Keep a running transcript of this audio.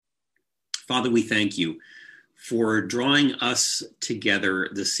Father, we thank you for drawing us together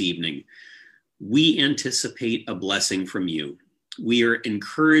this evening. We anticipate a blessing from you. We are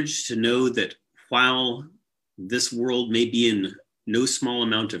encouraged to know that while this world may be in no small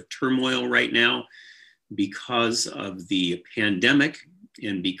amount of turmoil right now because of the pandemic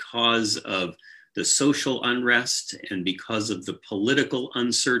and because of the social unrest and because of the political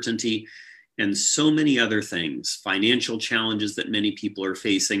uncertainty and so many other things, financial challenges that many people are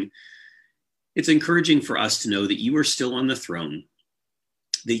facing, it's encouraging for us to know that you are still on the throne,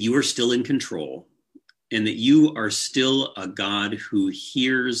 that you are still in control, and that you are still a God who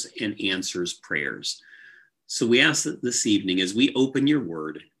hears and answers prayers. So we ask that this evening, as we open your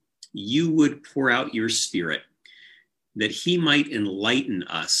word, you would pour out your Spirit, that he might enlighten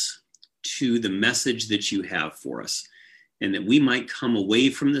us to the message that you have for us, and that we might come away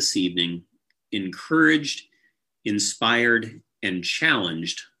from this evening encouraged, inspired, and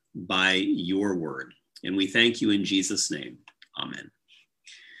challenged by your word. And we thank you in Jesus' name. Amen.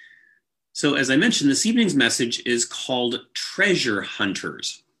 So as I mentioned, this evening's message is called Treasure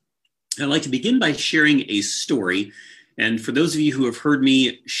Hunters. I'd like to begin by sharing a story. And for those of you who have heard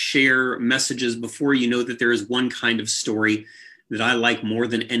me share messages before, you know that there is one kind of story that I like more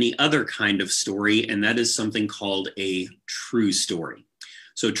than any other kind of story, and that is something called a true story.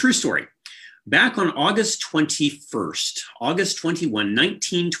 So true story. Back on August 21st, August 21,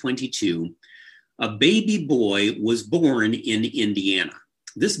 1922, a baby boy was born in Indiana.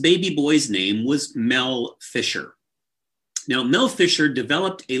 This baby boy's name was Mel Fisher. Now, Mel Fisher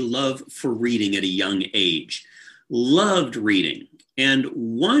developed a love for reading at a young age, loved reading, and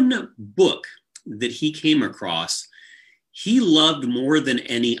one book that he came across he loved more than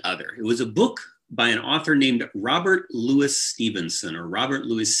any other. It was a book by an author named Robert Louis Stevenson.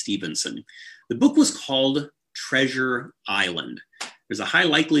 The book was called Treasure Island. There's a high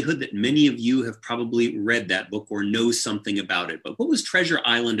likelihood that many of you have probably read that book or know something about it. But what was Treasure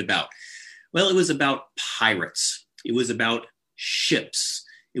Island about? Well, it was about pirates. It was about ships.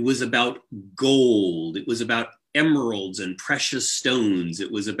 It was about gold. It was about emeralds and precious stones.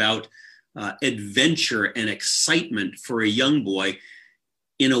 It was about adventure and excitement for a young boy.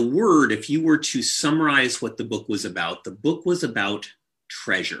 In a word, if you were to summarize what the book was about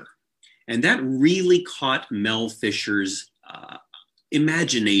treasure. And that really caught Mel Fisher's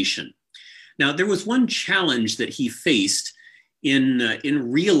imagination. Now, there was one challenge that he faced in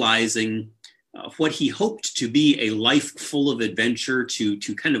realizing what he hoped to be a life full of adventure, to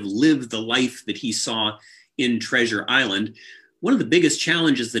kind of live the life that he saw in Treasure Island. One of the biggest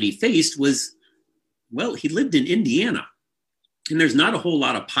challenges that he faced was, well, he lived in Indiana, and there's not a whole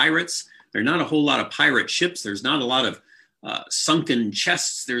lot of pirates. There are not a whole lot of pirate ships. There's not a lot of sunken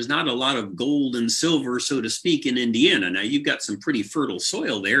chests. There's not a lot of gold and silver, so to speak, in Indiana. Now, you've got some pretty fertile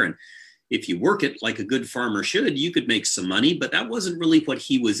soil there, and if you work it like a good farmer should, you could make some money, but that wasn't really what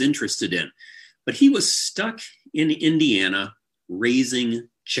he was interested in. But he was stuck in Indiana raising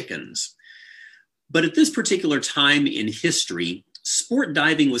chickens. But at this particular time in history, sport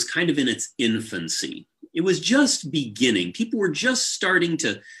diving was kind of in its infancy. It was just beginning. People were just starting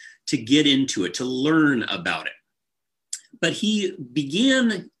to get into it, to learn about it. But he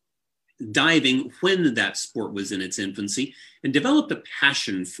began diving when that sport was in its infancy and developed a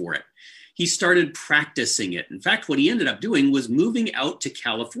passion for it. He started practicing it. In fact, what he ended up doing was moving out to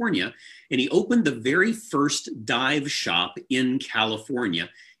California, and he opened the very first dive shop in California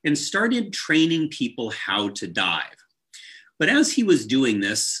and started training people how to dive. But as he was doing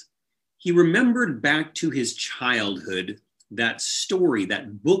this, he remembered back to his childhood, that story,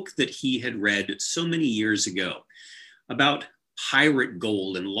 that book that he had read so many years ago about pirate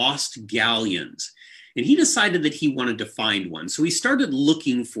gold and lost galleons. And he decided that he wanted to find one. So he started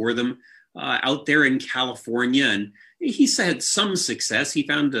looking for them out there in California, and he had some success. He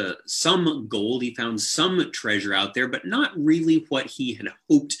found some gold, he found some treasure out there, but not really what he had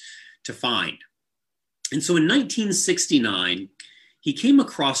hoped to find. And so in 1969, he came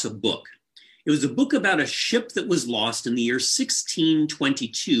across a book. It was a book about a ship that was lost in the year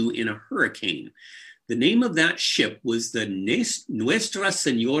 1622 in a hurricane. The name of that ship was the Nuestra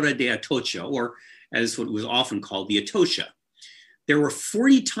Senora de Atocha, or as what was often called, the Atocha. There were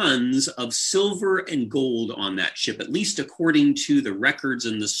 40 tons of silver and gold on that ship, at least according to the records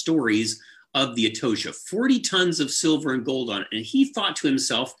and the stories of the Atocha. 40 tons of silver and gold on it. And he thought to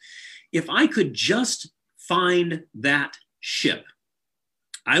himself, if I could just find that ship,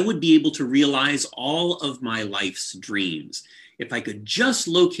 I would be able to realize all of my life's dreams. If I could just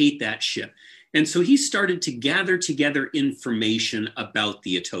locate that ship. And so he started to gather together information about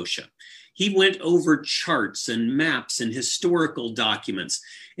the Atocha. He went over charts and maps and historical documents,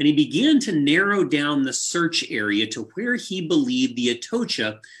 and he began to narrow down the search area to where he believed the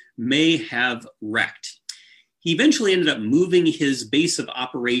Atocha may have wrecked. He eventually ended up moving his base of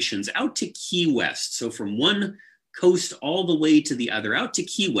operations out to Key West. So from one coast all the way to the other, out to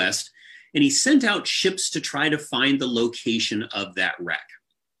Key West, and he sent out ships to try to find the location of that wreck.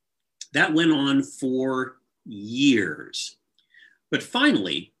 That went on for years. But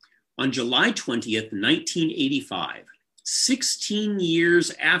finally, on July 20th, 1985, 16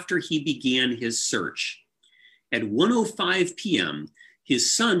 years after he began his search, at 1:05 p.m.,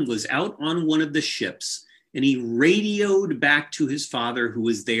 his son was out on one of the ships, and he radioed back to his father, who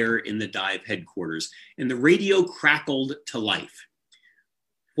was there in the dive headquarters, and the radio crackled to life.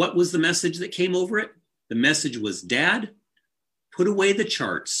 What was the message that came over it? The message was, "Dad, put away the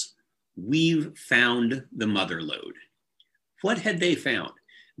charts. We've found the mother lode." What had they found?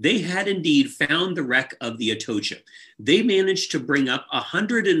 They had indeed found the wreck of the Atocha. They managed to bring up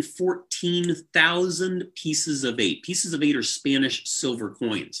 114,000 pieces of eight. Pieces of eight are Spanish silver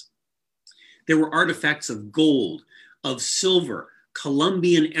coins. There were artifacts of gold, of silver,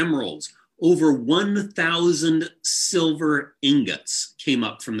 Colombian emeralds. Over 1,000 silver ingots came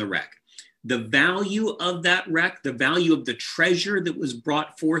up from the wreck. The value of that wreck, the value of the treasure that was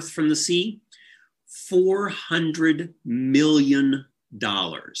brought forth from the sea, $400 million.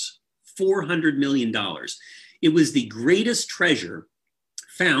 $400 million. It was the greatest treasure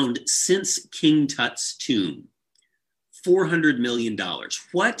found since King Tut's tomb. $400 million.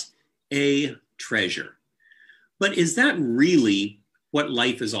 What a treasure. But is that really what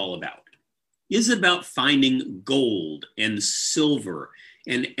life is all about? Is it about finding gold and silver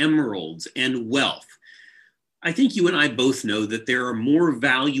and emeralds and wealth? I think you and I both know that there are more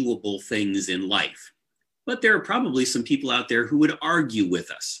valuable things in life, but there are probably some people out there who would argue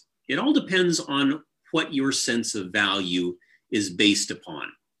with us. It all depends on what your sense of value is based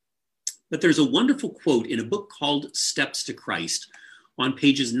upon. But there's a wonderful quote in a book called Steps to Christ on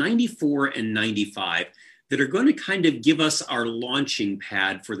pages 94 and 95 that are going to kind of give us our launching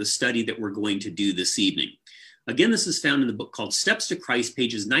pad for the study that we're going to do this evening. Again, this is found in the book called Steps to Christ,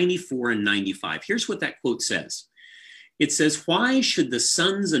 pages 94 and 95. Here's what that quote says. It says, "Why should the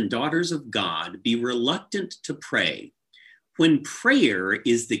sons and daughters of God be reluctant to pray when prayer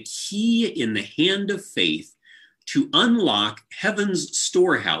is the key in the hand of faith to unlock heaven's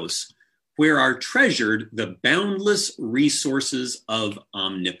storehouse where are treasured the boundless resources of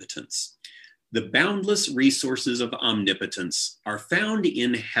omnipotence?" The boundless resources of omnipotence are found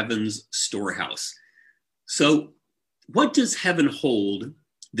in heaven's storehouse. So what does heaven hold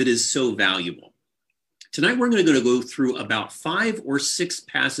that is so valuable? Tonight, we're going to go through about 5 or 6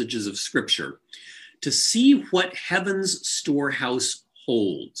 passages of scripture to see what heaven's storehouse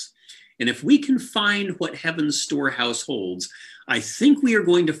holds. And if we can find what heaven's storehouse holds, I think we are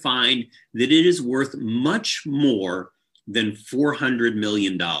going to find that it is worth much more than $400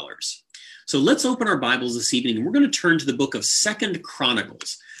 million. So let's open our Bibles this evening, and we're going to turn to the book of 2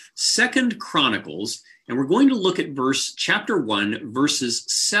 Chronicles. 2 Chronicles, and we're going to look at chapter 1, verses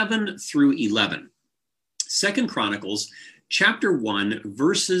 7 through 11. 2 Chronicles, chapter 1,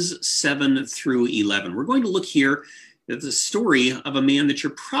 verses 7 through 11. We're going to look here at the story of a man that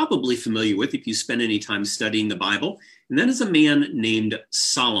you're probably familiar with if you spend any time studying the Bible, and that is a man named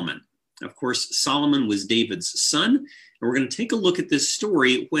Solomon. Of course, Solomon was David's son, and we're going to take a look at this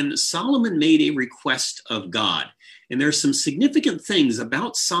story when Solomon made a request of God. And there are some significant things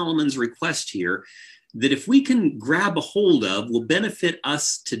about Solomon's request here that if we can grab a hold of will benefit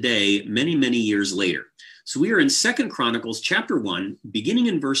us today, many, many years later. So we are in 2 Chronicles chapter 1, beginning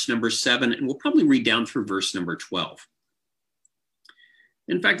in verse number 7, and we'll probably read down through verse number 12.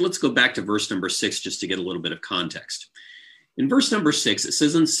 In fact, let's go back to verse number 6 just to get a little bit of context. In verse number 6, it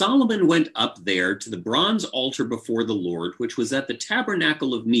says, "And Solomon went up there to the bronze altar before the Lord, which was at the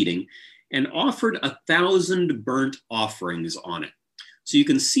tabernacle of meeting, and offered 1,000 burnt offerings on it." So you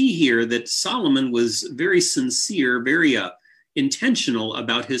can see here that Solomon was very sincere, very intentional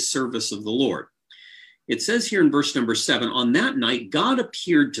about his service of the Lord. It says here in verse number 7, "On that night, God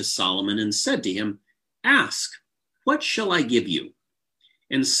appeared to Solomon and said to him, 'Ask, what shall I give you?'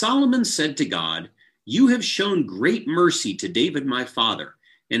 And Solomon said to God, 'You have shown great mercy to David my father,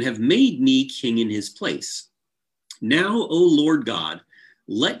 and have made me king in his place. Now, O Lord God,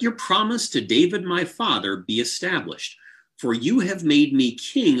 let your promise to David my father be established, for you have made me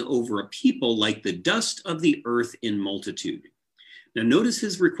king over a people like the dust of the earth in multitude.'" Now notice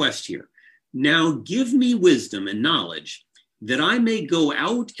his request here. "Now give me wisdom and knowledge, that I may go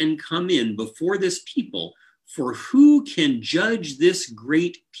out and come in before this people, for who can judge this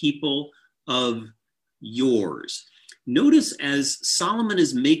great people of yours. Notice as Solomon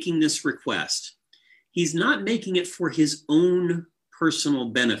is making this request, he's not making it for his own personal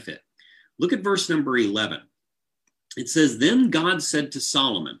benefit. Look at verse number 11. It says, "Then God said to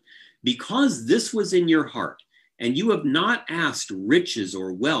Solomon, because this was in your heart, and you have not asked riches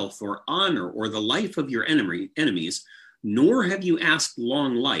or wealth or honor or the life of your enemies, nor have you asked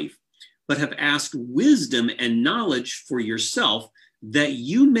long life, but have asked wisdom and knowledge for yourself, that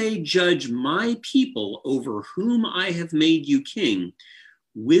you may judge my people over whom I have made you king.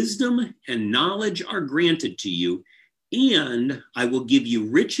 Wisdom and knowledge are granted to you, and I will give you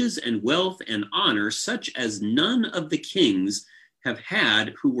riches and wealth and honor, such as none of the kings have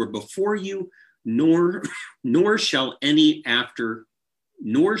had who were before you, nor shall any after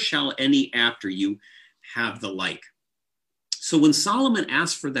you have the like." So when Solomon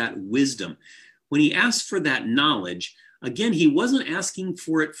asked for that wisdom, when he asked for that knowledge, again, he wasn't asking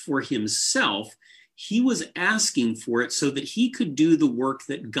for it for himself. He was asking for it so that he could do the work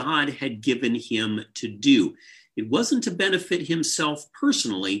that God had given him to do. It wasn't to benefit himself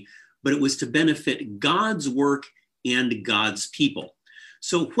personally, but it was to benefit God's work and God's people.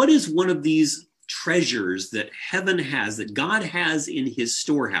 So what is one of these treasures that heaven has, that God has in his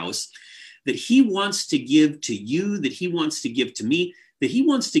storehouse, that he wants to give to you, that he wants to give to me, that he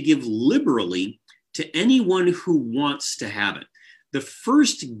wants to give liberally to anyone who wants to have it? The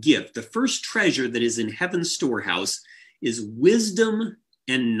first gift, the first treasure that is in heaven's storehouse is wisdom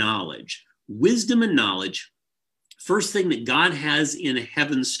and knowledge. Wisdom and knowledge, first thing that God has in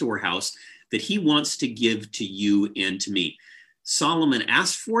heaven's storehouse that he wants to give to you and to me. Solomon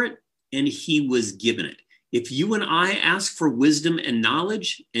asked for it, and he was given it. If you and I ask for wisdom and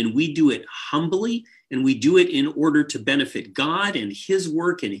knowledge, and we do it humbly, and we do it in order to benefit God and his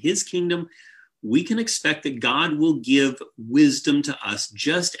work and his kingdom, we can expect that God will give wisdom to us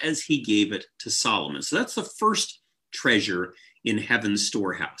just as he gave it to Solomon. So that's the first treasure in heaven's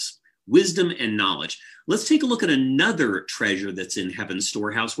storehouse, wisdom and knowledge. Let's take a look at another treasure that's in heaven's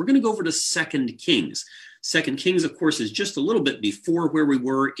storehouse. We're going to go over to 2 Kings. 2 Kings, of course, is just a little bit before where we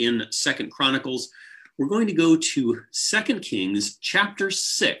were in 2 Chronicles. We're going to go to 2 Kings chapter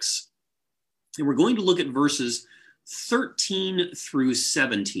 6, and we're going to look at verses 13 through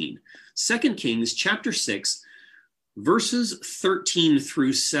 17. 2 Kings chapter 6, verses 13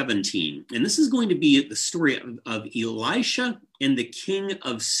 through 17. And this is going to be the story of Elisha and the king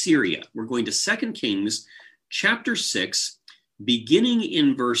of Syria. We're going to 2 Kings chapter 6, beginning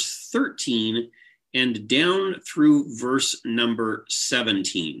in verse 13 and down through verse number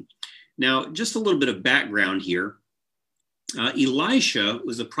 17. Now, just a little bit of background here. Elisha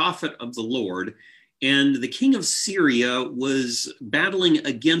was a prophet of the Lord, and the king of Syria was battling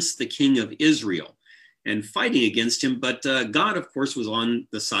against the king of Israel and fighting against him. But God, of course, was on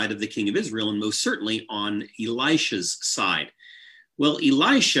the side of the king of Israel, and most certainly on Elisha's side. Well,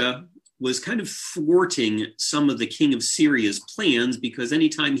 Elisha was kind of thwarting some of the king of Syria's plans, because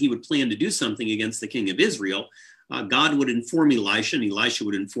anytime he would plan to do something against the king of Israel, God would inform Elisha, and Elisha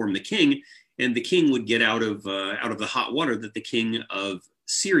would inform the king, and the king would get out of the hot water that the king of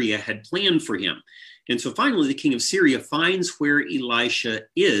Syria had planned for him. And so finally, the king of Syria finds where Elisha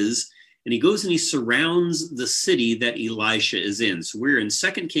is, and he goes and he surrounds the city that Elisha is in. So we're in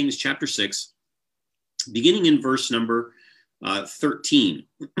 2 Kings chapter 6, beginning in verse number 13.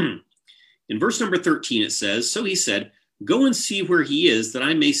 In verse number 13, it says, "So he said, 'Go and see where he is, that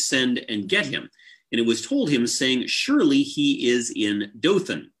I may send and get him.' And it was told him, saying, 'Surely he is in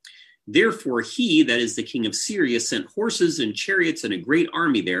Dothan.' Therefore he," that is the king of Syria, "sent horses and chariots and a great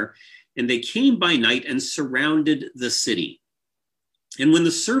army there, and they came by night and surrounded the city. And when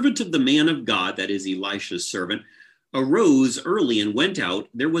the servant of the man of God," that is Elisha's servant, "arose early and went out,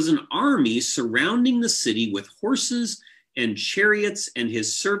 there was an army surrounding the city with horses and chariots, and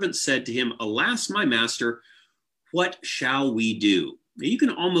his servant said to him, 'Alas, my master, what shall we do?'" Now, you can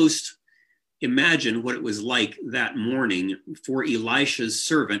almost imagine what it was like that morning for Elisha's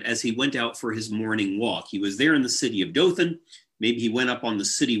servant as he went out for his morning walk. He was there in the city of Dothan. Maybe he went up on the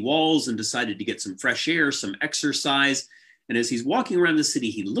city walls and decided to get some fresh air, some exercise. And as he's walking around the city,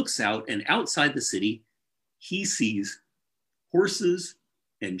 he looks out, and outside the city, he sees horses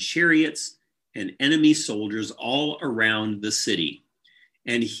and chariots and enemy soldiers all around the city.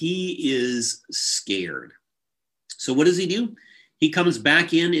 And he is scared. So what does he do? He comes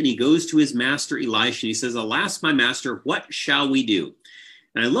back in and he goes to his master Elisha, and he says, "Alas, my master, what shall we do?"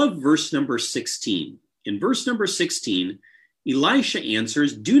 And I love verse number 16. In verse number 16, Elisha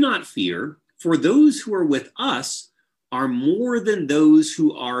answers, "Do not fear, for those who are with us are more than those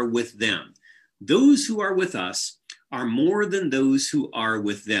who are with them." Those who are with us are more than those who are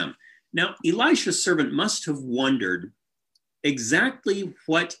with them. Now, Elisha's servant must have wondered exactly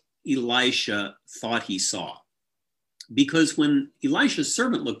what Elisha thought he saw. Because when Elisha's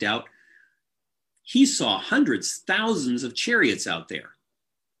servant looked out, he saw hundreds, thousands of chariots out there.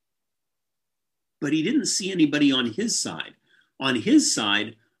 But he didn't see anybody on his side. On his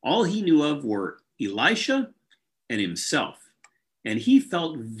side, all he knew of were Elisha and himself. And he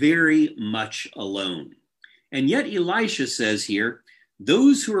felt very much alone. And yet Elisha says here,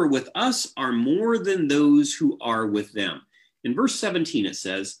 those who are with us are more than those who are with them. In verse 17, it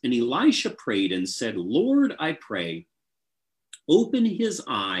says, and Elisha prayed and said, Lord, I pray, open his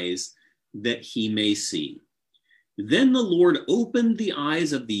eyes that he may see. Then the Lord opened the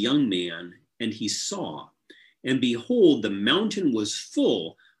eyes of the young man, and he saw. And behold, the mountain was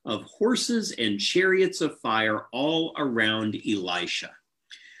full of horses and chariots of fire all around Elisha.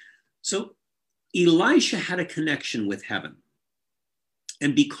 So Elisha had a connection with heaven.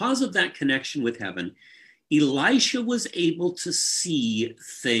 And because of that connection with heaven, Elisha was able to see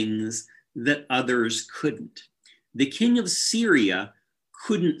things that others couldn't. The king of Syria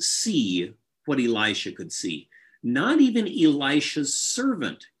couldn't see what Elisha could see. Not even Elisha's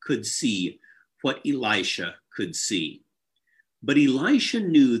servant could see what Elisha could see. But Elisha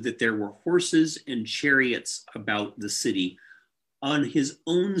knew that there were horses and chariots about the city on his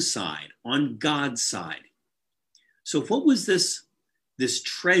own side, on God's side. So what was this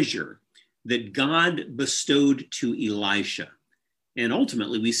treasure that God bestowed to Elisha? And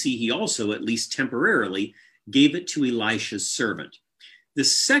ultimately, we see he also, at least temporarily, gave it to Elisha's servant. The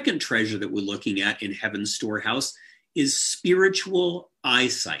second treasure that we're looking at in heaven's storehouse is spiritual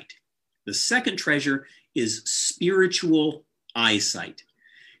eyesight. The second treasure is spiritual eyesight.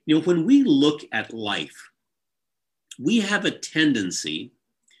 You know, when we look at life, we have a tendency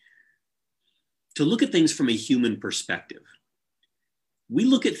to look at things from a human perspective. We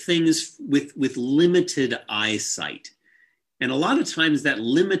look at things with limited eyesight. And a lot of times that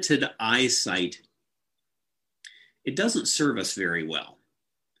limited eyesight, it doesn't serve us very well.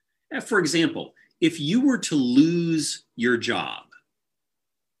 For example, if you were to lose your job,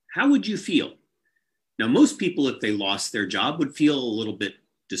 how would you feel? Now, most people, if they lost their job, would feel a little bit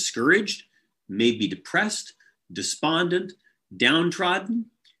discouraged, maybe depressed, despondent, downtrodden,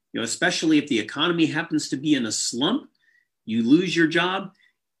 especially if the economy happens to be in a slump. You lose your job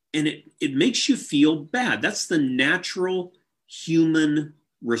and it makes you feel bad. That's the natural human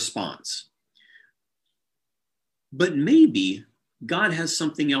response. But maybe God has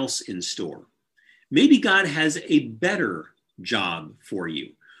something else in store. Maybe God has a better job for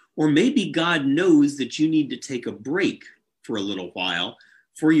you. Or maybe God knows that you need to take a break for a little while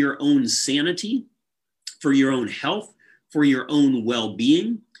for your own sanity, for your own health, for your own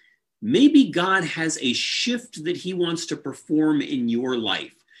well-being. Maybe God has a shift that he wants to perform in your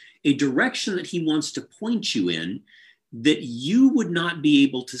life, a direction that he wants to point you in that you would not be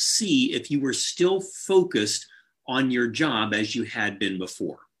able to see if you were still focused on your job as you had been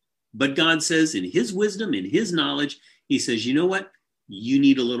before. But God says in his wisdom, in his knowledge, he says, you know what? You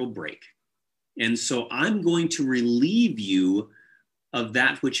need a little break. And so I'm going to relieve you of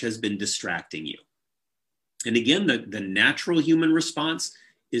that which has been distracting you. And again, the natural human response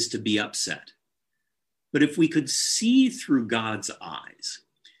is to be upset. But if we could see through God's eyes,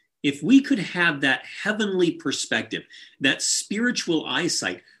 if we could have that heavenly perspective, that spiritual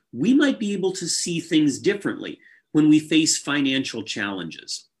eyesight, we might be able to see things differently when we face financial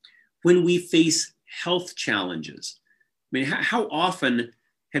challenges, when we face health challenges. I mean, how often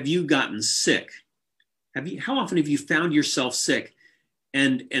have you gotten sick? How often have you found yourself sick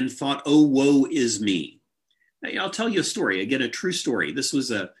and thought, oh, woe is me? Now, I'll tell you a story, again, a true story. This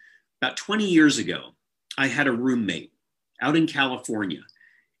was about 20 years ago. I had a roommate out in California,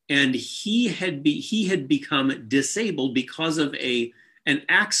 and he had become disabled because of an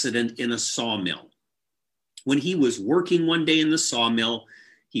accident in a sawmill. When he was working one day in the sawmill,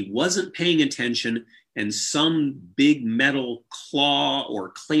 he wasn't paying attention, and some big metal claw or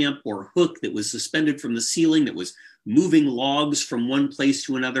clamp or hook that was suspended from the ceiling that was moving logs from one place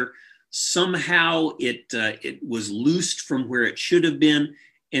to another, somehow it was loosed from where it should have been,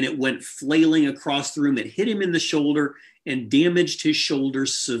 and it went flailing across the room. It hit him in the shoulder and damaged his shoulder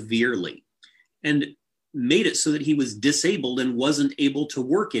severely and made it so that he was disabled and wasn't able to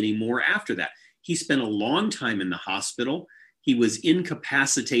work anymore after that. He spent a long time in the hospital. He was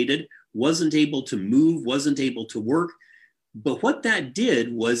incapacitated, wasn't able to move, wasn't able to work. But what that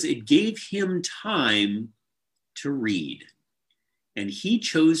did was it gave him time to read. And he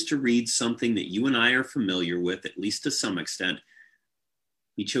chose to read something that you and I are familiar with, at least to some extent.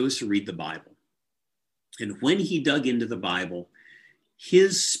 He chose to read the Bible. And when he dug into the Bible,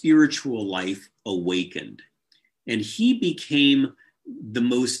 his spiritual life awakened, and he became the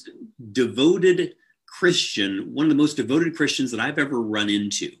most devoted Christian, one of the most devoted Christians that I've ever run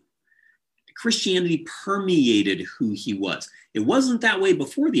into. Christianity permeated who he was. It wasn't that way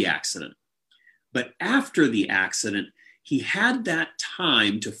before the accident, but after the accident, he had that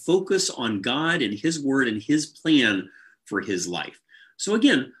time to focus on God and his word and his plan for his life. So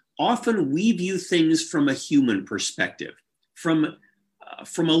again, often we view things from a human perspective, from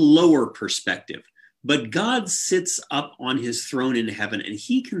a lower perspective, but God sits up on his throne in heaven and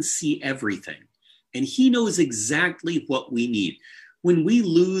he can see everything, and he knows exactly what we need. When we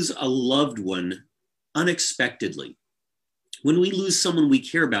lose a loved one unexpectedly, when we lose someone we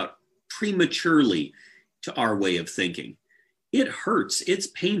care about prematurely to our way of thinking, it hurts, it's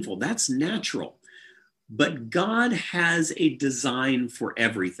painful, that's natural. But God has a design for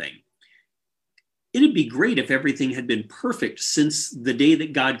everything. It'd be great if everything had been perfect since the day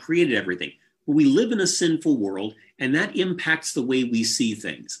that God created everything. But we live in a sinful world, and that impacts the way we see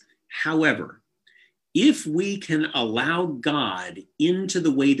things. However, if we can allow God into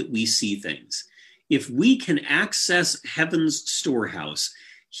the way that we see things, if we can access heaven's storehouse,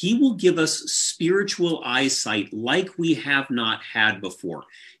 he will give us spiritual eyesight like we have not had before.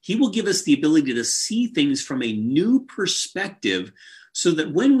 He will give us the ability to see things from a new perspective so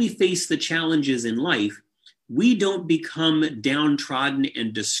that when we face the challenges in life, we don't become downtrodden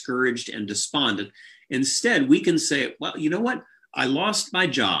and discouraged and despondent. Instead, we can say, well, you know what? I lost my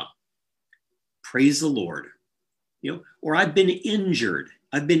job. Praise the Lord. Or I've been injured.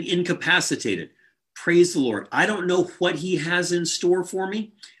 I've been incapacitated. Praise the Lord. I don't know what he has in store for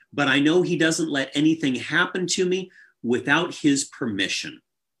me, but I know he doesn't let anything happen to me without his permission.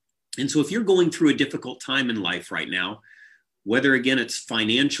 And so if you're going through a difficult time in life right now, whether again it's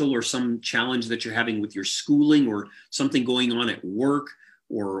financial or some challenge that you're having with your schooling or something going on at work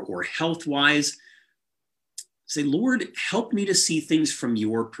or health-wise, say, Lord, help me to see things from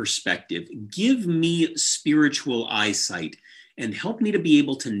your perspective. Give me spiritual eyesight and help me to be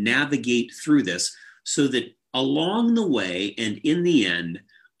able to navigate through this so that along the way and in the end,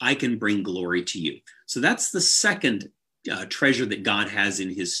 I can bring glory to you. So that's the second treasure that God has in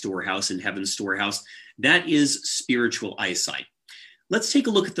his storehouse, in heaven's storehouse. That is spiritual eyesight. Let's take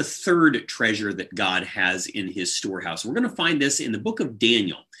a look at the third treasure that God has in his storehouse. We're going to find this in the book of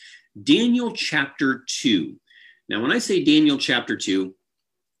Daniel, Daniel chapter 2. Now, when I say Daniel chapter 2,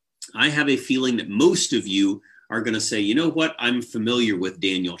 I have a feeling that most of you are going to say, you know what? I'm familiar with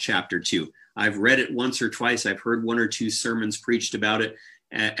Daniel chapter 2. I've read it once or twice. I've heard one or two sermons preached about it.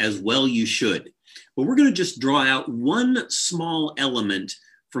 As well you should. But we're going to just draw out one small element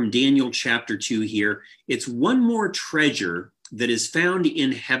from Daniel chapter 2 here. It's one more treasure that is found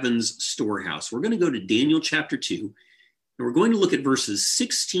in heaven's storehouse. We're going to go to Daniel chapter 2, and we're going to look at verses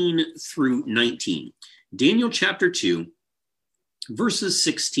 16 through 19. Daniel chapter 2, verses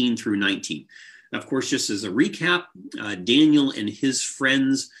 16 through 19. Of course, just as a recap, Daniel and his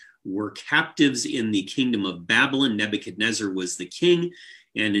friends were captives in the kingdom of Babylon. Nebuchadnezzar was the king.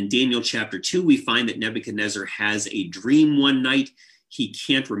 And in Daniel chapter 2, we find that Nebuchadnezzar has a dream one night. He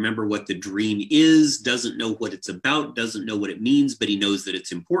can't remember what the dream is, doesn't know what it's about, doesn't know what it means, but he knows that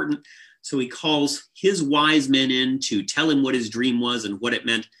it's important. So he calls his wise men in to tell him what his dream was and what it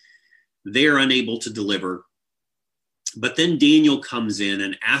meant. They're unable to deliver. But then Daniel comes in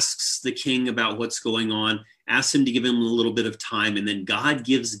and asks the king about what's going on, asks him to give him a little bit of time, and then God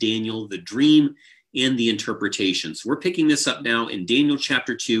gives Daniel the dream and the interpretation. So we're picking this up now in Daniel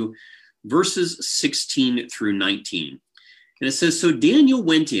chapter 2, verses 16 through 19. And it says, so Daniel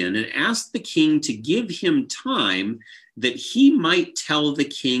went in and asked the king to give him time that he might tell the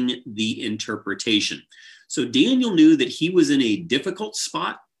king the interpretation. So Daniel knew that he was in a difficult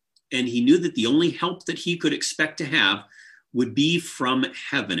spot, and he knew that the only help that he could expect to have would be from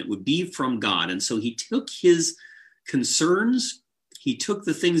heaven. It would be from God. And so he took his concerns, he took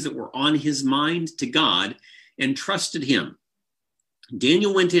the things that were on his mind to God and trusted him.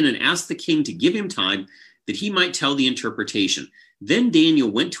 Daniel went in and asked the king to give him time that he might tell the interpretation. Then Daniel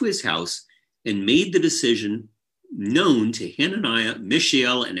went to his house and made the decision known to Hananiah,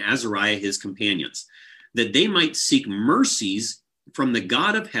 Mishael, and Azariah, his companions, that they might seek mercies from the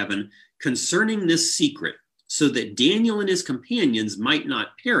God of heaven concerning this secret, so that Daniel and his companions might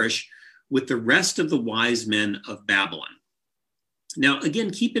not perish with the rest of the wise men of Babylon. Now,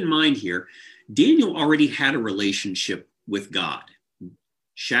 again, keep in mind here, Daniel already had a relationship with God.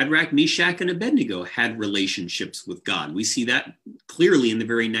 Shadrach, Meshach, and Abednego had relationships with God. We see that clearly in the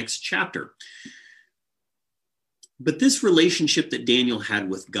very next chapter. But this relationship that Daniel had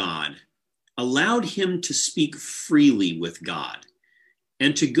with God allowed him to speak freely with God.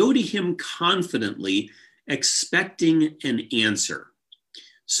 and to go to him confidently, expecting an answer.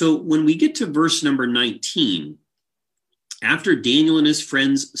 So when we get to verse number 19, after Daniel and his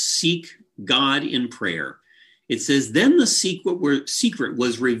friends seek God in prayer, it says, then the secret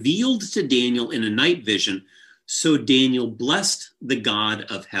was revealed to Daniel in a night vision, so Daniel blessed the God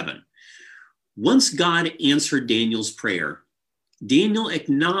of heaven. Once God answered Daniel's prayer, Daniel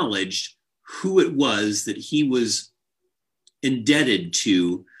acknowledged who it was that he was indebted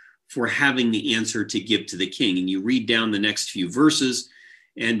to for having the answer to give to the king. And you read down the next few verses,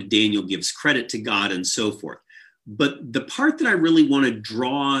 and Daniel gives credit to God and so forth. But the part that I really want to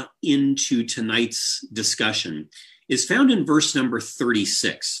draw into tonight's discussion is found in verse number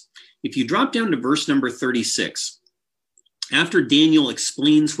 36. If you drop down to verse number 36, after Daniel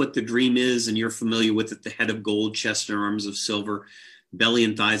explains what the dream is, and you're familiar with it, the head of gold, chest and arms of silver, belly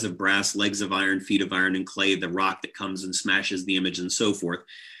and thighs of brass, legs of iron, feet of iron and clay, the rock that comes and smashes the image and so forth.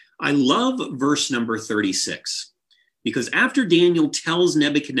 I love verse number 36, because after Daniel tells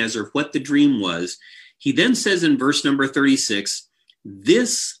Nebuchadnezzar what the dream was, he then says in verse number 36,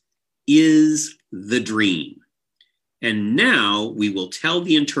 this is the dream. And now we will tell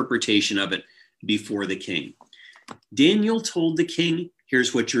the interpretation of it before the king. Daniel told the king,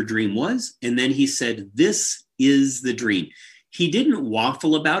 here's what your dream was. And then he said, this is the dream. He didn't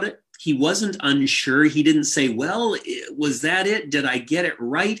waffle about it. He wasn't unsure. He didn't say, well, was that it? Did I get it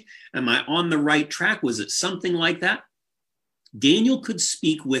right? Am I on the right track? Was it something like that? Daniel could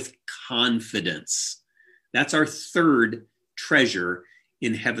speak with confidence. That's our third treasure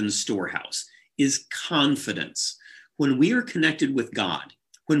in heaven's storehouse, is confidence. When we are connected with God,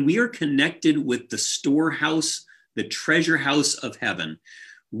 when we are connected with the storehouse, the treasure house of heaven,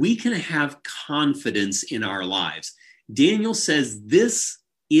 we can have confidence in our lives. Daniel says, this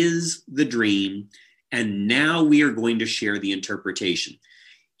is the dream, and now we are going to share the interpretation.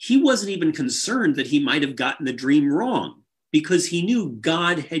 He wasn't even concerned that he might have gotten the dream wrong, because he knew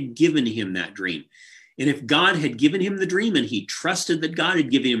God had given him that dream. And if God had given him the dream and he trusted that God had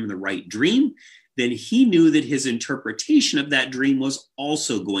given him the right dream, then he knew that his interpretation of that dream was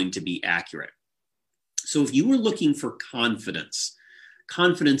also going to be accurate. So if you were looking for confidence,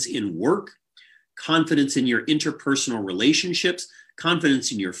 confidence in work, confidence in your interpersonal relationships,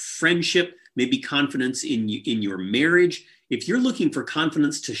 confidence in your friendship, maybe confidence in your marriage, if you're looking for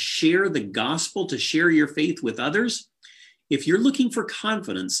confidence to share the gospel, to share your faith with others, if you're looking for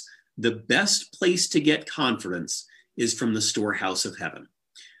confidence, the best place to get confidence is from the storehouse of heaven.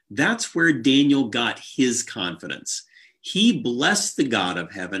 That's where Daniel got his confidence. He blessed the God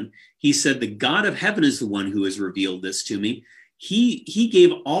of heaven. He said, the God of heaven is the one who has revealed this to me. He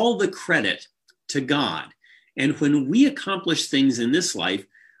gave all the credit to God. And when we accomplish things in this life,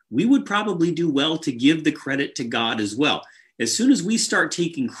 we would probably do well to give the credit to God as well. As soon as we start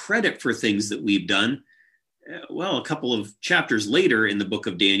taking credit for things that we've done, well, a couple of chapters later in the book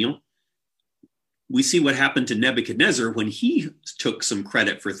of Daniel, we see what happened to Nebuchadnezzar when he took some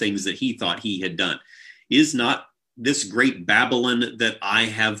credit for things that he thought he had done. Is not this great Babylon that I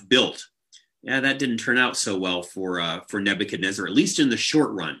have built? Yeah, that didn't turn out so well for Nebuchadnezzar, at least in the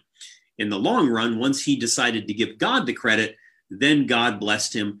short run. In the long run, once he decided to give God the credit, then God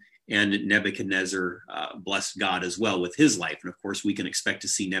blessed him, and Nebuchadnezzar blessed God as well with his life. And of course, we can expect to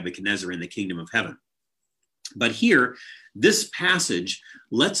see Nebuchadnezzar in the kingdom of heaven. But here, this passage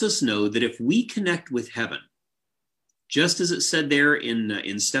lets us know that if we connect with heaven, just as it said there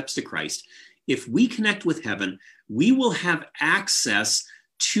in Steps to Christ, if we connect with heaven, we will have access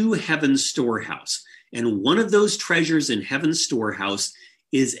to heaven's storehouse. And one of those treasures in heaven's storehouse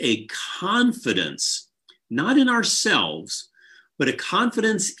is a confidence, not in ourselves, but a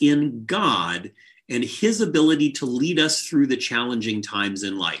confidence in God and his ability to lead us through the challenging times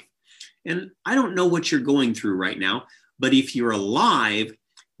in life. And I don't know what you're going through right now, but if you're alive,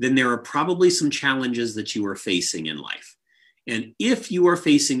 then there are probably some challenges that you are facing in life. And if you are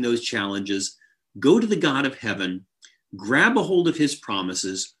facing those challenges, go to the God of heaven, grab a hold of his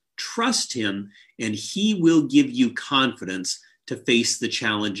promises, trust him, and he will give you confidence to face the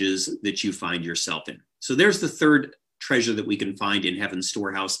challenges that you find yourself in. So there's the third treasure that we can find in heaven's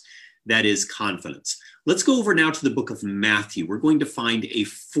storehouse. That is confidence. Let's go over now to the book of Matthew. We're going to find a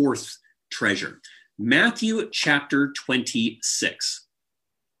fourth treasure. Matthew chapter 26.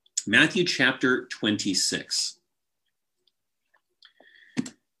 Matthew chapter 26.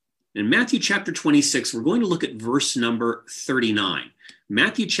 In Matthew chapter 26, we're going to look at verse number 39.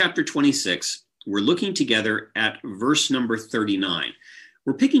 Matthew chapter 26, we're looking together at verse number 39.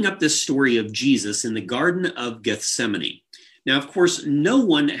 We're picking up this story of Jesus in the Garden of Gethsemane. Now, of course, no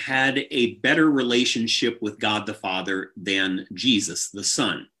one had a better relationship with God the Father than Jesus, the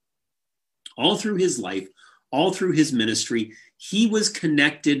Son. All through his life, all through his ministry, he was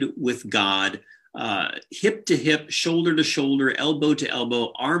connected with God, hip to hip, shoulder to shoulder, elbow to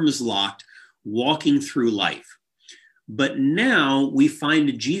elbow, arms locked, walking through life. But now we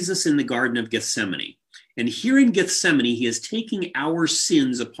find Jesus in the Garden of Gethsemane. And here in Gethsemane, he is taking our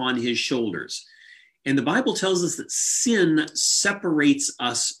sins upon his shoulders. And the Bible tells us that sin separates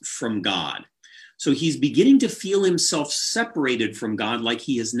us from God. So he's beginning to feel himself separated from God like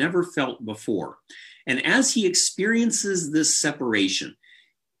he has never felt before. And as he experiences this separation,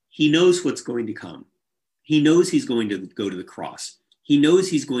 he knows what's going to come. He knows he's going to go to the cross. He knows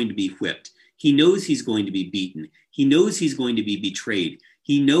he's going to be whipped. He knows he's going to be beaten. He knows he's going to be betrayed.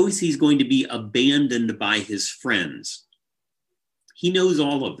 He knows he's going to be abandoned by his friends. He knows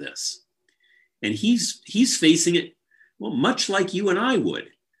all of this. And he's facing it, well, much like you and I would,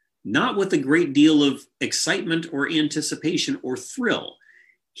 not with a great deal of excitement or anticipation or thrill.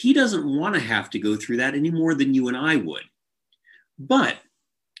 He doesn't want to have to go through that any more than you and I would. But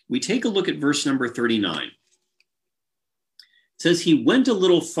we take a look at verse number 39. It says, he went a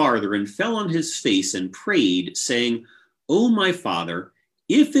little farther and fell on his face and prayed, saying, "O my Father,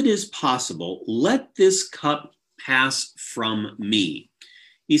 if it is possible, let this cup pass from me."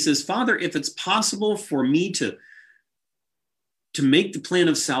 He says, Father, if it's possible for me to make the plan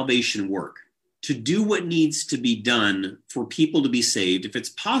of salvation work, to do what needs to be done for people to be saved, if it's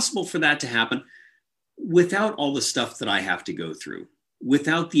possible for that to happen without all the stuff that I have to go through,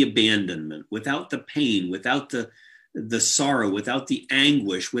 without the abandonment, without the pain, without the sorrow, without the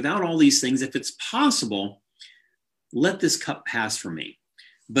anguish, without all these things, if it's possible, let this cup pass from me.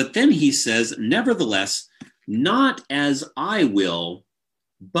 But then he says, nevertheless, not as I will,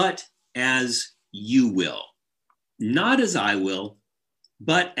 but as you will. Not as I will,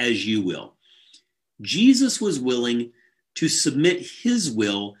 but as you will. Jesus was willing to submit his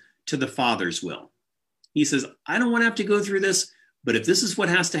will to the Father's will. He says, I don't want to have to go through this, but if this is what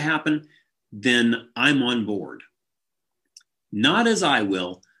has to happen, then I'm on board. Not as I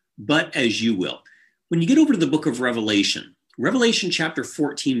will, but as you will. When you get over to the book of Revelation, Revelation chapter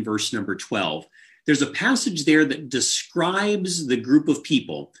 14, verse number 12, there's a passage there that describes the group of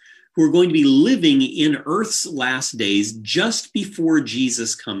people who are going to be living in earth's last days just before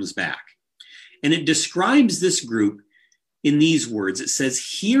Jesus comes back. And it describes this group in these words. It says,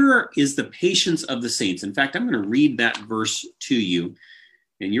 here is the patience of the saints. In fact, I'm going to read that verse to you,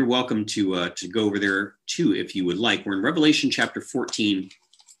 and you're welcome to go over there too if you would like. We're in Revelation chapter 14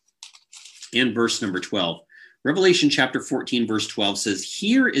 and verse number 12. Revelation chapter 14, verse 12 says,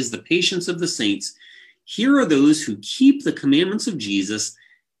 here is the patience of the saints. Here are those who keep the commandments of Jesus,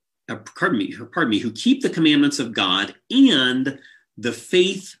 who keep the commandments of God and the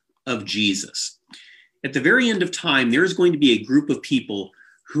faith of Jesus. At the very end of time, there's going to be a group of people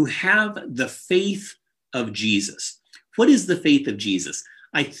who have the faith of Jesus. What is the faith of Jesus?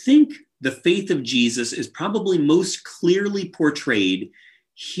 I think the faith of Jesus is probably most clearly portrayed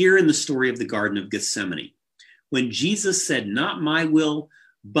here in the story of the Garden of Gethsemane, when Jesus said, not my will,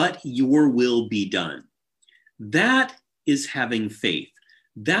 but your will be done. That is having faith.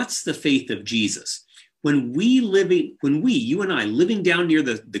 That's the faith of Jesus. When you and I, living down near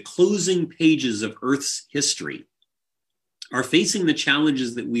the closing pages of Earth's history, are facing the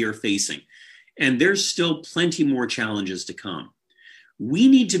challenges that we are facing, and there's still plenty more challenges to come, we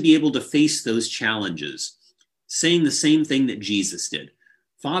need to be able to face those challenges, saying the same thing that Jesus did.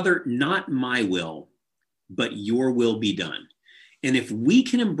 Father, not my will, but your will be done. And if we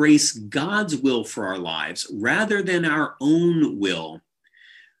can embrace God's will for our lives rather than our own will,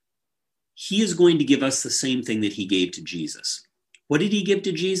 he is going to give us the same thing that he gave to Jesus. What did he give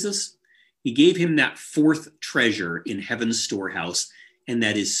to Jesus? He gave him that fourth treasure in heaven's storehouse, and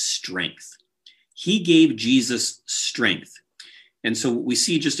that is strength. He gave Jesus strength. And so what we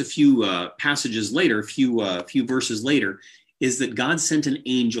see just a few passages later, a few verses later, is that God sent an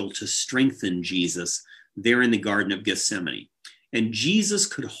angel to strengthen Jesus there in the Garden of Gethsemane. And Jesus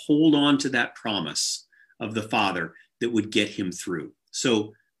could hold on to that promise of the Father that would get him through.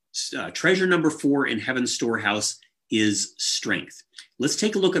 So treasure number 4 in heaven's storehouse is strength. Let's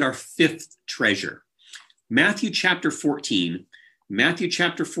take a look at our fifth treasure. Matthew chapter 14,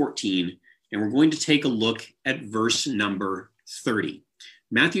 and we're going to take a look at verse number 30.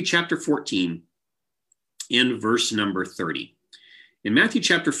 Matthew chapter 14 and verse number 30. In Matthew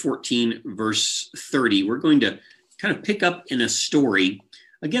chapter 14, verse 30, we're going to kind of pick up in a story,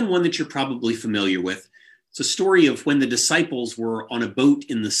 again, one that you're probably familiar with. It's a story of when the disciples were on a boat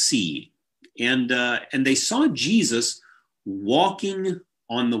in the sea, and they saw Jesus walking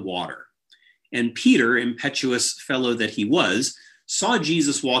on the water. And Peter, impetuous fellow that he was, saw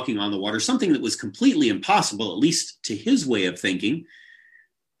Jesus walking on the water, something that was completely impossible, at least to his way of thinking.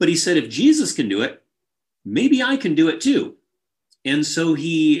 But he said, if Jesus can do it, maybe I can do it too. And so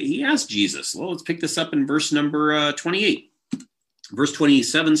he asked Jesus. Well, let's pick this up in verse number 28. Verse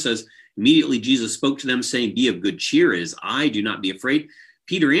 27 says, immediately Jesus spoke to them, saying, be of good cheer, it is I, do not be afraid.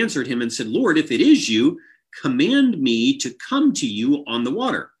 Peter answered him and said, Lord, if it is you, command me to come to you on the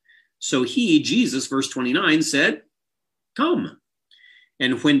water. So he, Jesus, verse 29, said, come.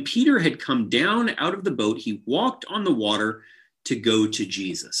 And when Peter had come down out of the boat, he walked on the water to go to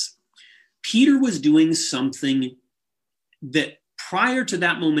Jesus. Peter was doing something that prior to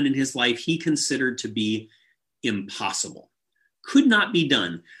that moment in his life, he considered to be impossible, could not be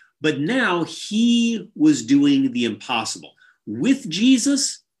done. But now he was doing the impossible. With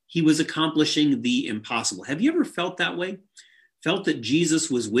Jesus, he was accomplishing the impossible. Have you ever felt that way? Felt that Jesus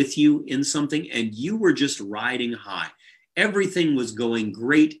was with you in something and you were just riding high. Everything was going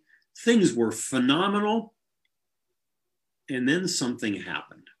great. Things were phenomenal. And then something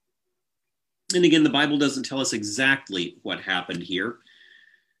happened. And again, the Bible doesn't tell us exactly what happened here.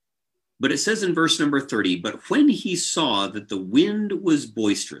 But it says in verse number 30, but when he saw that the wind was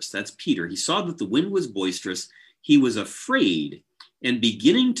boisterous, that's Peter, he saw that the wind was boisterous, he was afraid, and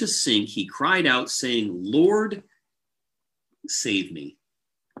beginning to sink, he cried out, saying, Lord, save me.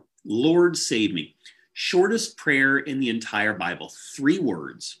 Lord, save me. Shortest prayer in the entire Bible, 3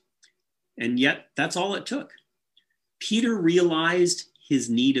 words. And yet, that's all it took. Peter realized his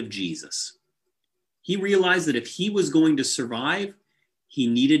need of Jesus. He realized that if he was going to survive, he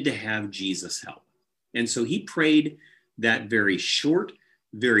needed to have Jesus' help. And so he prayed that very short,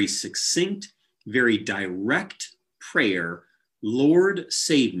 very succinct, very direct prayer, Lord,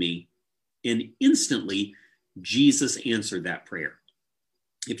 save me. And instantly, Jesus answered that prayer.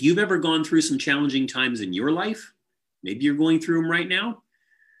 If you've ever gone through some challenging times in your life, maybe you're going through them right now,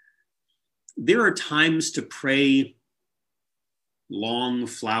 there are times to pray long,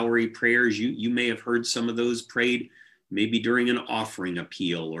 flowery prayers. You may have heard some of those prayed maybe during an offering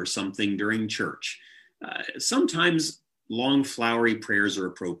appeal or something during church. Sometimes long, flowery prayers are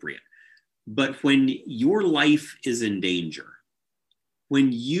appropriate. But when your life is in danger,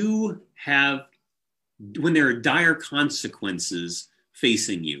 when there are dire consequences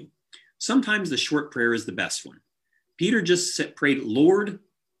facing you, sometimes the short prayer is the best one. Peter just prayed, Lord,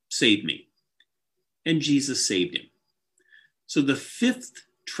 save me. And Jesus saved him. So the 5th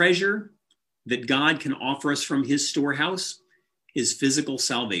treasure that God can offer us from his storehouse is physical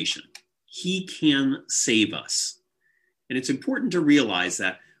salvation. He can save us. And it's important to realize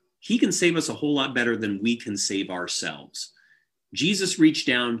that he can save us a whole lot better than we can save ourselves. Jesus reached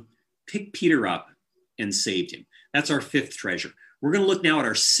down, picked Peter up, and saved him. That's our 5th treasure. We're going to look now at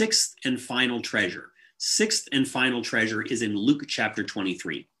our 6th and final treasure. 6th and final treasure is in Luke chapter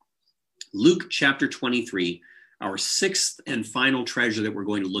 23. Luke chapter 23, our 6th and final treasure that we're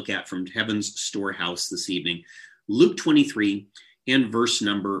going to look at from heaven's storehouse this evening. Luke 23 and verse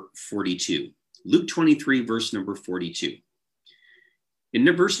number 42. Luke 23, verse number 42.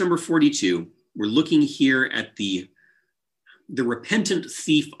 In verse number 42, we're looking here at the repentant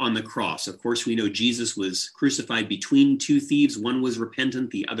thief on the cross. Of course, we know Jesus was crucified between 2 thieves. One was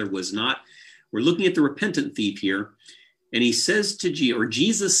repentant, the other was not. We're looking at the repentant thief here. And he says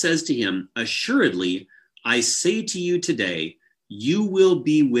Jesus says to him, assuredly, I say to you today, you will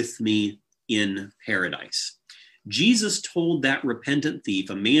be with me in paradise. Jesus told that repentant thief,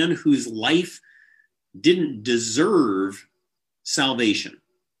 a man whose life didn't deserve salvation,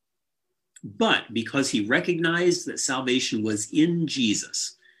 but because he recognized that salvation was in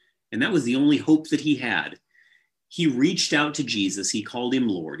Jesus, and that was the only hope that he had, he reached out to Jesus. He called him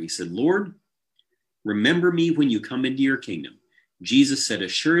Lord. He said, Lord, remember me when you come into your kingdom. Jesus said,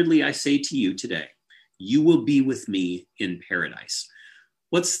 assuredly, I say to you today, you will be with me in paradise.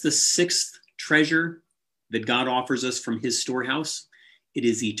 What's the 6th treasure that God offers us from his storehouse? It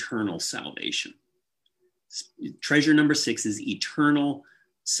is eternal salvation. Treasure number 6 is eternal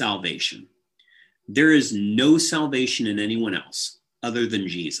salvation. There is no salvation in anyone else other than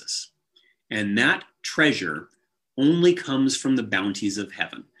Jesus. And that treasure only comes from the bounties of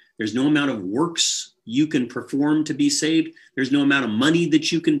heaven. There's no amount of works you can perform to be saved. There's no amount of money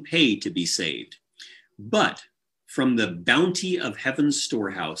that you can pay to be saved. But from the bounty of heaven's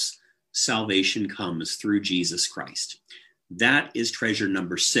storehouse, salvation comes through Jesus Christ. That is treasure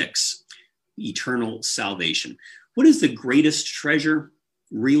number 6, eternal salvation. What is the greatest treasure,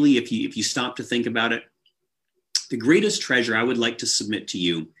 really, if you stop to think about it? The greatest treasure I would like to submit to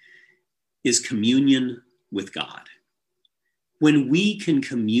you is communion with God. When we can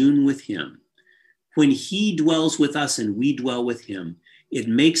commune with him, when he dwells with us and we dwell with him, it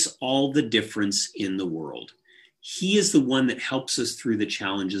makes all the difference in the world. He is the one that helps us through the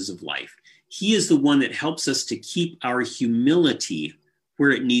challenges of life. He is the one that helps us to keep our humility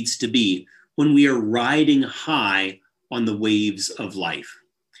where it needs to be when we are riding high on the waves of life.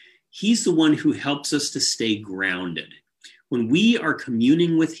 He's the one who helps us to stay grounded. When we are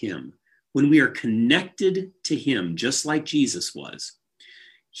communing with him, when we are connected to him, just like Jesus was,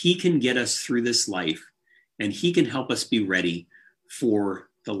 he can get us through this life and he can help us be ready for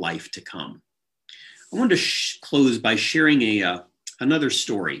the life to come. I wanted to close by sharing another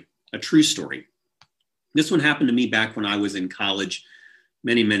story, a true story. This one happened to me back when I was in college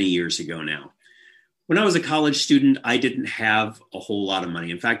many, many years ago now. When I was a college student, I didn't have a whole lot of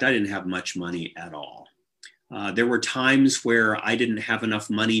money. In fact, I didn't have much money at all. There were times where I didn't have enough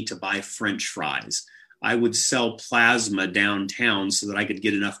money to buy French fries. I would sell plasma downtown so that I could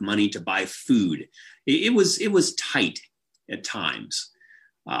get enough money to buy food. It was tight at times.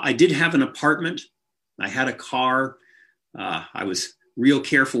 I did have an apartment. I had a car. I was real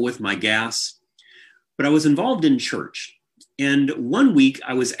careful with my gas, but I was involved in church. And one week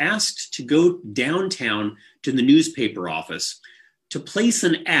I was asked to go downtown to the newspaper office to place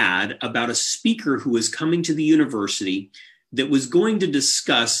an ad about a speaker who was coming to the university that was going to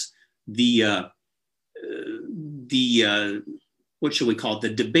discuss the what shall we call it, the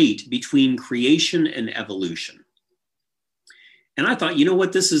debate between creation and evolution. And I thought, you know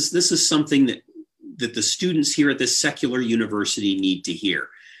what, this is something that the students here at this secular university need to hear.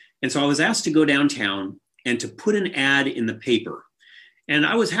 And so I was asked to go downtown and to put an ad in the paper. And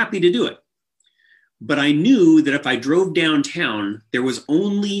I was happy to do it. But I knew that if I drove downtown, there was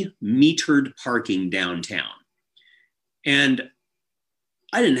only metered parking downtown. And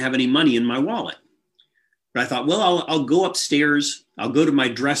I didn't have any money in my wallet. But I thought, well, I'll go upstairs, I'll go to my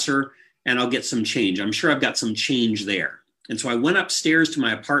dresser, and I'll get some change. I'm sure I've got some change there. And so I went upstairs to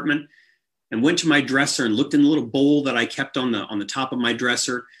my apartment and went to my dresser and looked in the little bowl that I kept on the top of my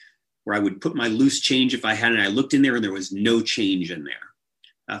dresser where I would put my loose change if I had it. And I looked in there and there was no change in there.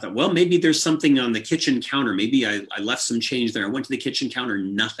 I thought, well, maybe there's something on the kitchen counter. Maybe I left some change there. I went to the kitchen counter,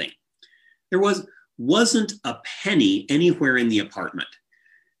 nothing. There wasn't a penny anywhere in the apartment.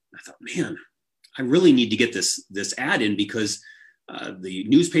 I thought, man, I really need to get this ad in because the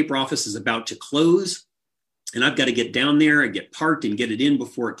newspaper office is about to close and I've got to get down there and get parked and get it in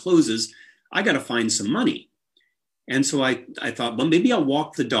before it closes. I got to find some money. And so I thought, well, maybe I'll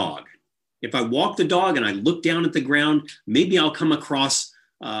walk the dog. If I walk the dog and I look down at the ground, maybe I'll come across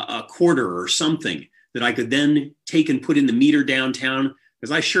a quarter or something that I could then take and put in the meter downtown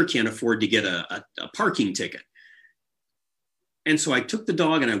because I sure can't afford to get a parking ticket. And so I took the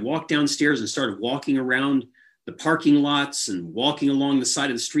dog and I walked downstairs and started walking around the parking lots and walking along the side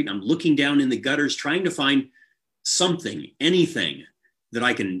of the street. I'm looking down in the gutters, trying to find something, anything that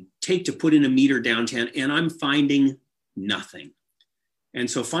I can take to put in a meter downtown, and I'm finding nothing. And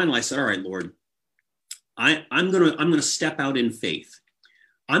so finally I said, all right, Lord, I'm gonna step out in faith.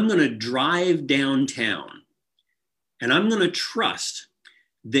 I'm gonna drive downtown and I'm gonna trust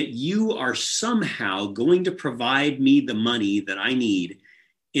that you are somehow going to provide me the money that I need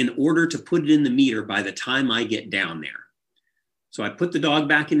in order to put it in the meter by the time I get down there. So I put the dog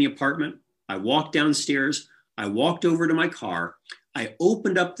back in the apartment. I walked downstairs. I walked over to my car. I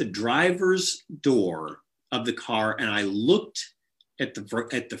opened up the driver's door of the car and I looked at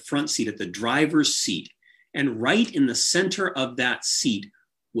the front seat, at the driver's seat. And right in the center of that seat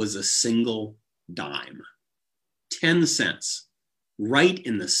was a single dime, 10 cents. Right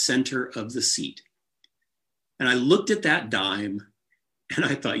in the center of the seat. And I looked at that dime and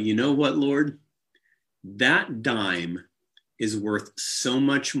I thought, you know what, Lord? That dime is worth so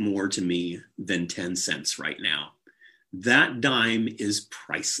much more to me than 10 cents right now. That dime is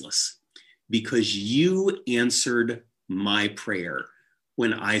priceless because you answered my prayer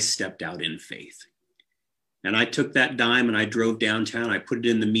when I stepped out in faith. And I took that dime and I drove downtown. I put it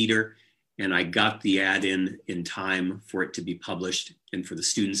in the meter. And I got the ad in time for it to be published and for the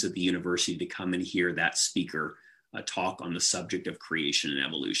students at the university to come and hear that speaker talk on the subject of creation and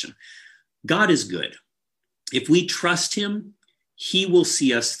evolution. God is good. If we trust him, he will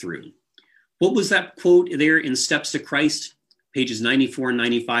see us through. What was that quote there in Steps to Christ, pages 94 and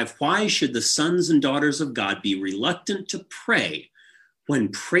 95? Why should the sons and daughters of God be reluctant to pray when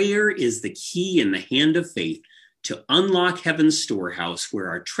prayer is the key in the hand of faith to unlock heaven's storehouse where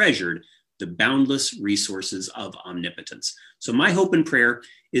are treasured the boundless resources of omnipotence? So my hope and prayer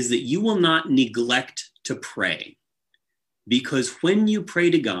is that you will not neglect to pray, because when you pray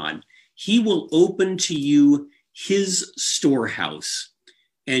to God, he will open to you his storehouse,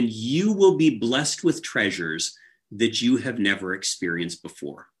 and you will be blessed with treasures that you have never experienced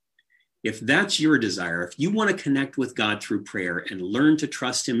before. If that's your desire, if you want to connect with God through prayer and learn to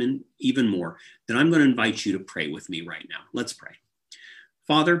trust him even more, then I'm going to invite you to pray with me right now. Let's pray.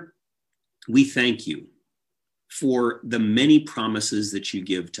 Father, we thank you for the many promises that you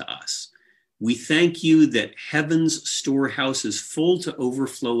give to us. We thank you that heaven's storehouse is full to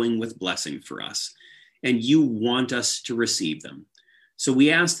overflowing with blessing for us, and you want us to receive them. So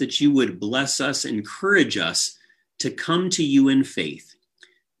we ask that you would bless us, encourage us to come to you in faith.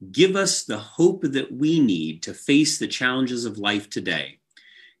 Give us the hope that we need to face the challenges of life today,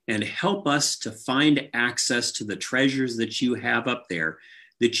 and help us to find access to the treasures that you have up there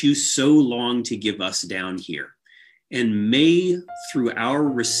that you so long to give us down here. And may, through our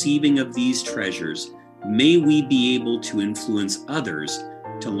receiving of these treasures, may we be able to influence others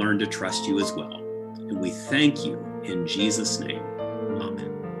to learn to trust you as well. And we thank you in Jesus' name.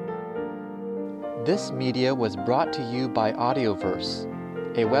 Amen. This media was brought to you by Audioverse,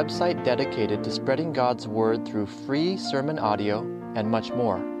 a website dedicated to spreading God's Word through free sermon audio and much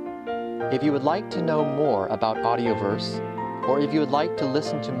more. If you would like to know more about Audioverse, or if you would like to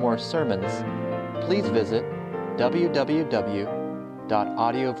listen to more sermons, please visit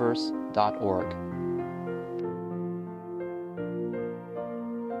www.audioverse.org.